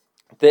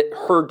 that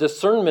her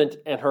discernment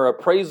and her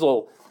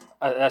appraisal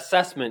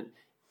assessment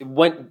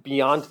went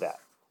beyond that.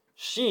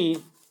 She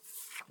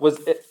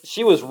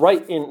was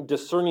right in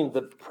discerning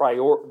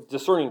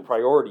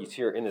priorities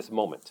here in this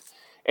moment.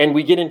 And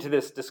we get into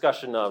this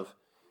discussion of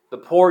the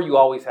poor you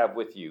always have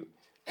with you,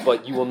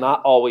 but you will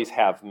not always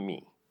have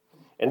me.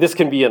 And this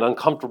can be an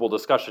uncomfortable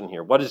discussion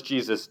here. What is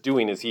Jesus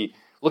doing? Is he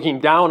looking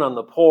down on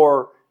the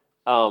poor?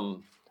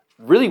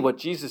 Really what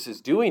Jesus is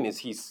doing is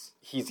he's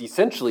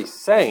essentially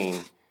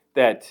saying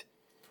that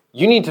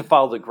you need to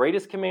follow the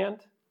greatest command,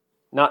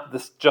 not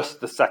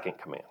just the second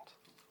command.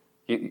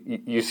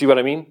 You see what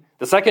I mean?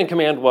 The second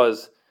command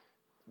was,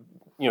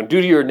 do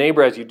to your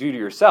neighbor as you do to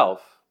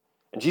yourself.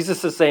 And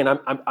Jesus is saying,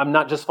 I'm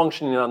not just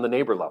functioning on the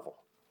neighbor level,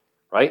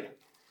 right?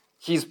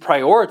 He's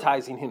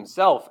prioritizing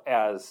himself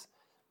as,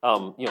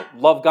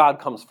 love God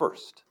comes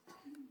first.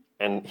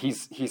 And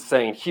he's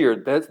saying here,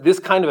 that this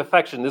kind of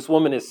affection this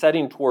woman is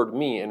setting toward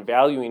me and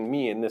valuing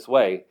me in this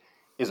way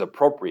is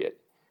appropriate.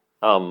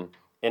 And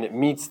it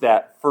meets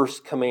that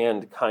first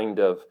command kind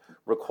of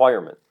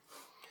requirement.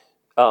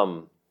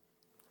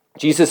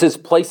 Jesus is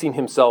placing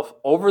himself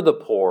over the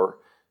poor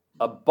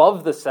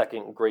above the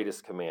second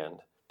greatest command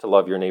to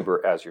love your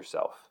neighbor as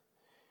yourself.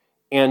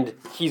 And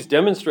he's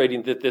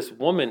demonstrating that this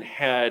woman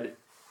had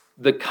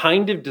the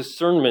kind of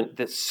discernment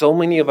that so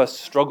many of us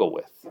struggle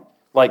with.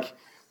 Like,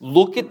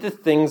 look at the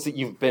things that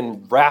you've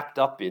been wrapped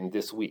up in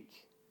this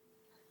week.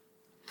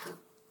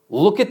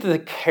 Look at the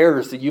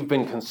cares that you've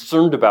been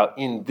concerned about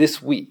in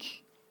this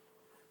week.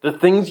 The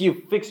things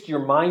you've fixed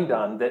your mind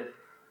on that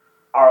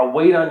are a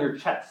weight on your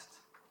chest.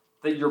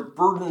 That you're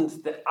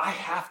burdened that I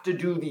have to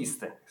do these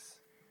things.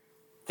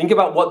 Think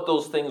about what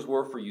those things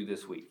were for you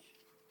this week.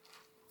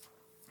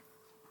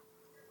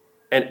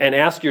 And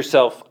ask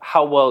yourself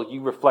how well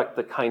you reflect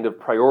the kind of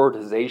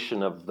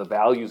prioritization of the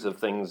values of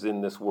things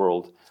in this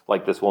world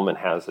like this woman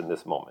has in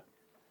this moment.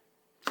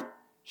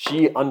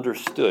 She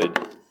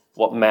understood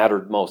what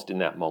mattered most in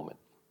that moment.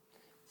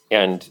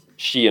 And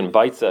she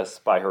invites us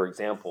by her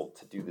example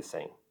to do the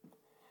same.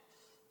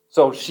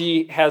 So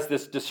she has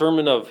this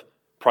discernment of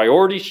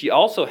priority. She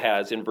also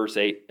has, in verse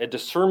 8, a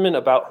discernment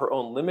about her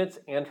own limits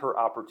and her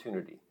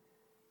opportunity.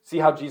 See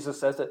how Jesus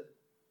says it?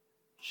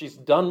 She's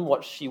done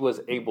what she was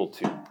able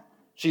to.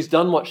 She's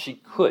done what she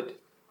could.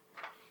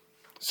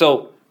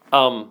 So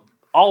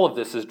all of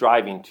this is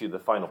driving to the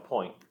final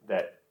point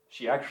that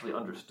she actually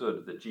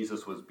understood that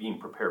Jesus was being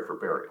prepared for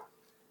burial.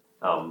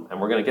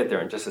 And we're going to get there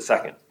in just a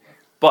second.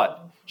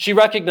 But she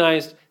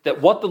recognized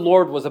that what the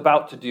Lord was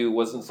about to do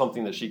wasn't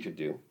something that she could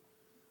do.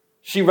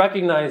 She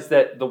recognized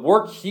that the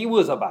work he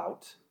was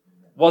about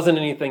wasn't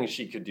anything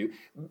she could do.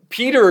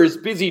 Peter is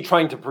busy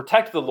trying to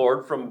protect the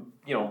Lord from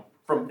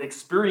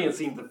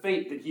experiencing the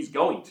fate that he's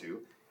going to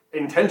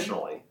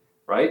intentionally,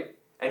 right?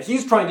 And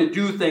he's trying to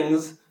do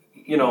things,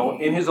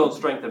 in his own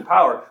strength and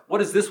power.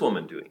 What is this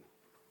woman doing?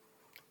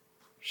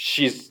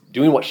 She's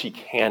doing what she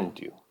can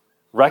do,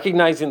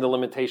 recognizing the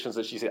limitations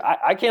that she said.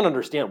 I can't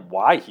understand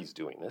why he's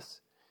doing this.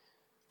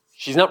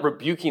 She's not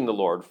rebuking the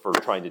Lord for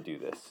trying to do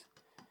this.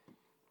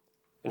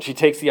 And she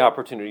takes the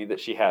opportunity that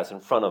she has in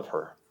front of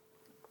her.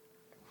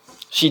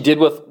 She did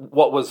with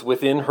what was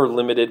within her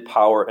limited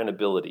power and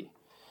ability.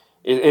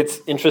 It's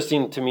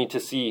interesting to me to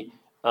see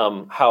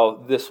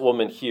how this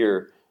woman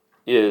here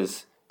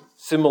is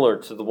similar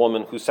to the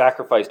woman who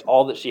sacrificed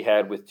all that she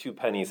had with 2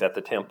 pennies at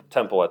the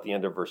temple at the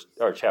end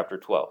of chapter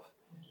 12.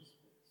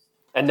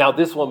 And now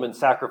this woman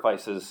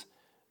sacrifices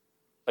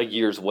a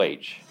year's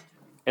wage.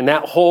 And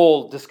that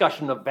whole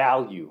discussion of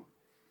value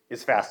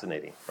is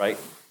fascinating, right?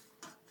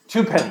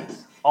 2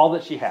 pennies, all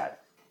that she had.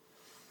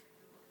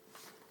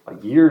 A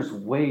year's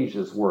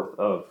wage's worth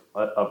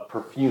of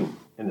perfume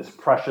in this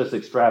precious,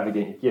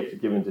 extravagant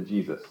gift given to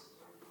Jesus.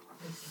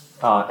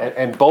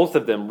 And both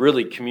of them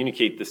really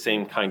communicate the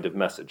same kind of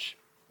message.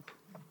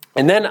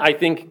 And then I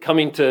think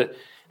coming to,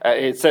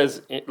 it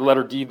says,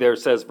 letter D there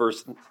says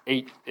verse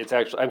 8, it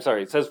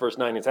says verse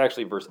 9, it's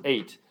actually verse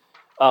 8.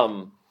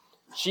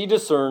 She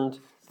discerned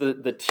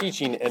the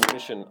teaching and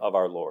mission of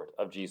our Lord,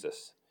 of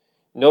Jesus.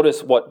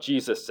 Notice what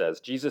Jesus says.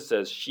 Jesus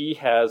says, she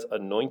has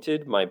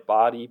anointed my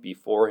body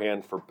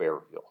beforehand for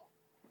burial.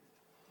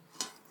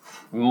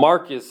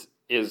 Mark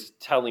is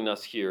telling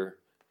us here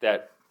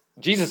that,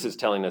 Jesus is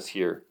telling us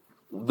here,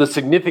 the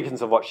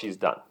significance of what she's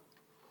done.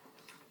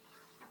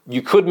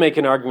 You could make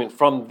an argument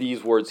from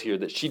these words here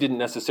that she didn't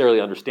necessarily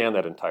understand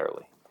that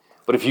entirely.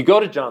 But if you go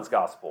to John's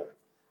Gospel,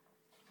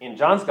 in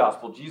John's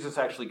Gospel, Jesus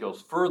actually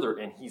goes further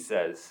and he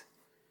says,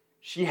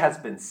 she has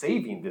been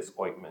saving this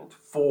ointment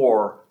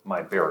for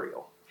my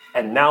burial.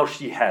 And now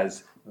she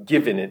has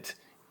given it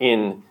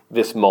in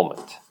this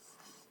moment.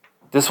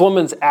 This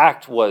woman's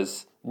act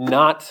was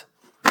not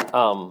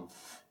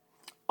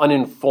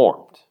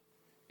uninformed.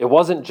 It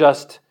wasn't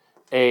just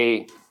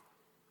a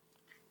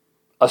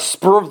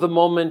spur of the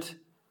moment,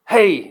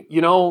 hey,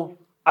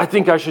 I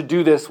think I should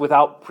do this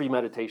without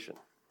premeditation.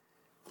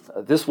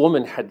 This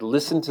woman had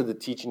listened to the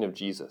teaching of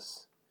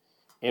Jesus.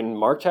 In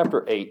Mark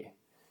chapter 8,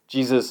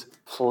 Jesus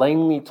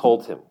plainly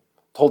told them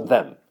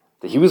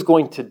that he was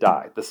going to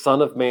die. The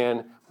Son of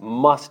Man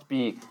must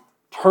be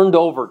turned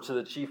over to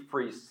the chief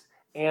priests,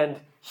 and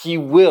he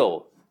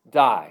will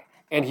die,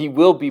 and he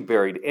will be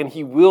buried, and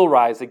he will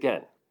rise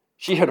again.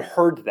 She had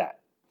heard that.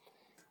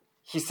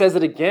 He says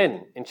it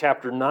again in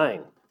chapter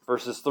 9,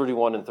 verses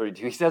 31 and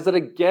 32. He says it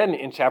again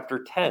in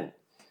chapter 10,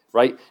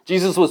 right?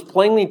 Jesus was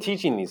plainly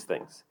teaching these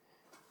things,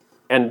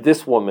 and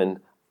this woman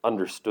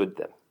understood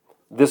them.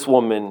 This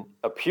woman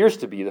appears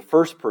to be the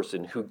first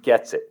person who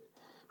gets it,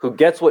 who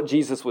gets what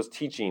Jesus was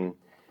teaching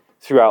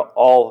throughout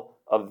all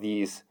of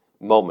these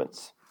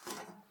moments.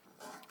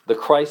 The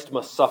Christ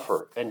must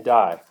suffer and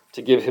die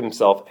to give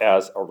himself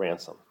as a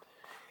ransom.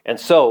 And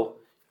so,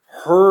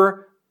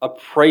 her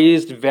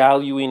appraised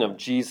valuing of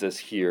Jesus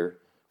here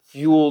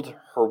fueled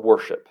her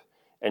worship.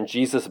 And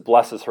Jesus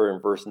blesses her in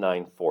verse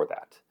 9 for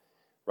that,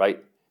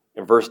 right?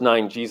 In verse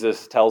 9,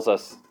 Jesus tells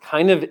us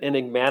kind of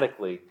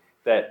enigmatically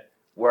that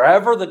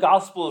wherever the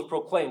gospel is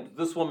proclaimed,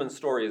 this woman's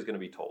story is going to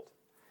be told.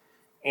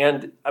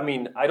 And,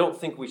 I don't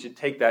think we should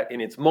take that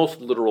in its most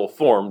literal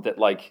form, that,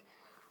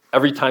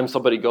 every time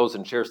somebody goes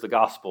and shares the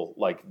gospel,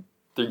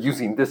 they're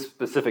using this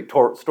specific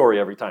story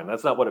every time.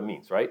 That's not what it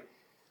means, right?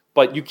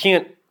 But you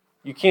can't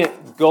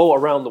go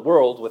around the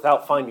world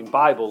without finding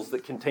Bibles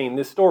that contain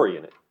this story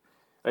in it.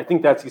 And I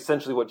think that's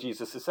essentially what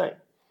Jesus is saying.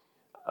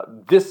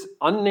 This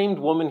unnamed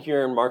woman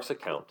here in Mark's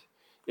account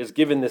is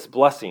given this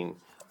blessing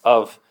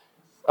of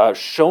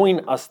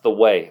showing us the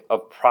way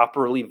of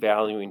properly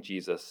valuing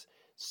Jesus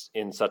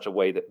in such a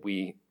way that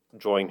we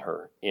join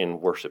her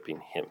in worshiping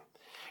him.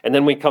 And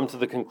then we come to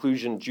the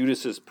conclusion,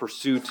 Judas's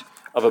pursuit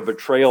of a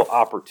betrayal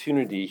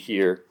opportunity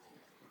here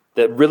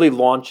that really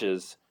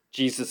launches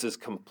Jesus'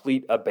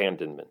 complete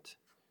abandonment.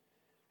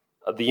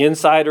 The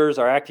insiders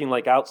are acting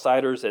like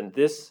outsiders, and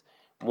this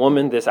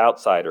woman, this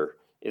outsider,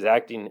 is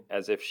acting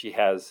as if she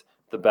has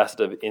the best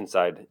of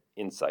inside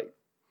insight.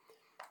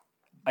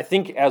 I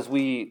think as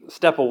we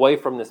step away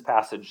from this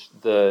passage,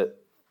 the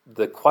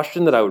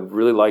question that I would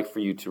really like for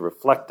you to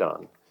reflect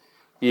on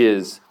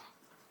is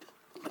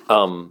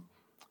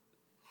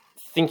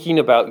thinking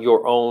about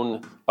your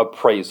own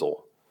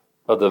appraisal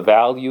of the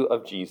value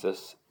of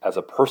Jesus as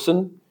a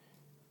person,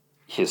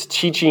 his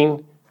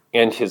teaching,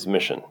 and his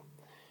mission.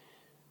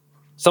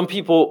 Some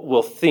people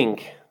will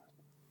think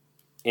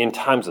in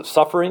times of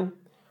suffering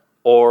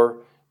or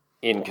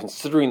in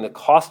considering the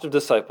cost of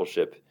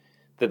discipleship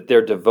that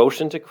their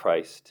devotion to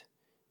Christ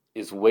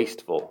is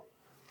wasteful,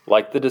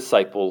 like the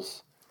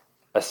disciples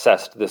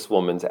assessed this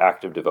woman's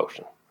act of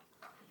devotion.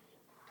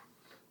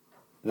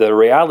 The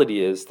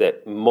reality is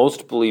that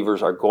most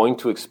believers are going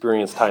to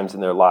experience times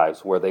in their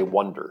lives where they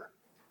wonder,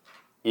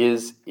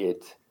 is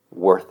it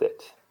worth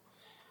it?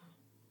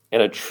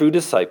 And a true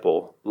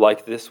disciple,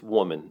 like this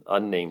woman,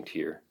 unnamed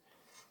here,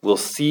 will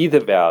see the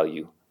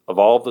value of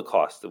all of the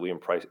costs that we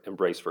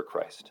embrace for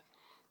Christ.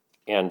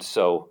 And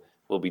so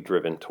will be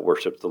driven to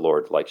worship the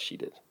Lord like she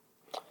did.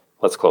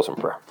 Let's close in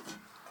prayer.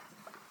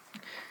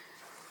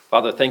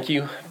 Father, thank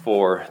you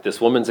for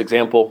this woman's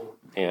example,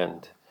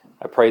 and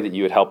I pray that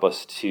you would help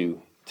us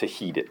to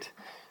heed it,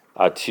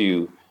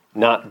 to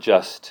not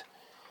just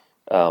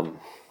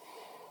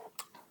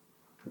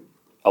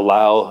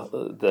allow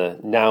the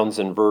nouns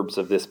and verbs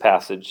of this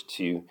passage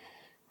to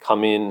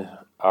come in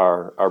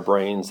our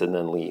brains and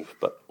then leave,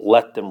 but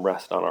let them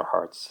rest on our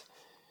hearts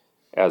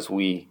as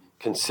we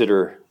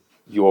consider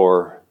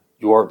your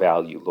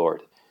value,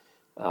 Lord,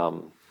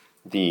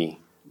 the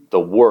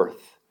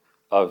worth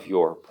of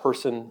your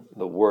person,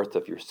 the worth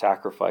of your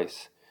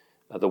sacrifice,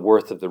 the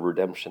worth of the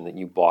redemption that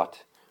you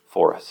bought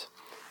for us.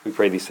 We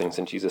pray these things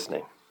in Jesus'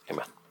 name.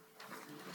 Amen.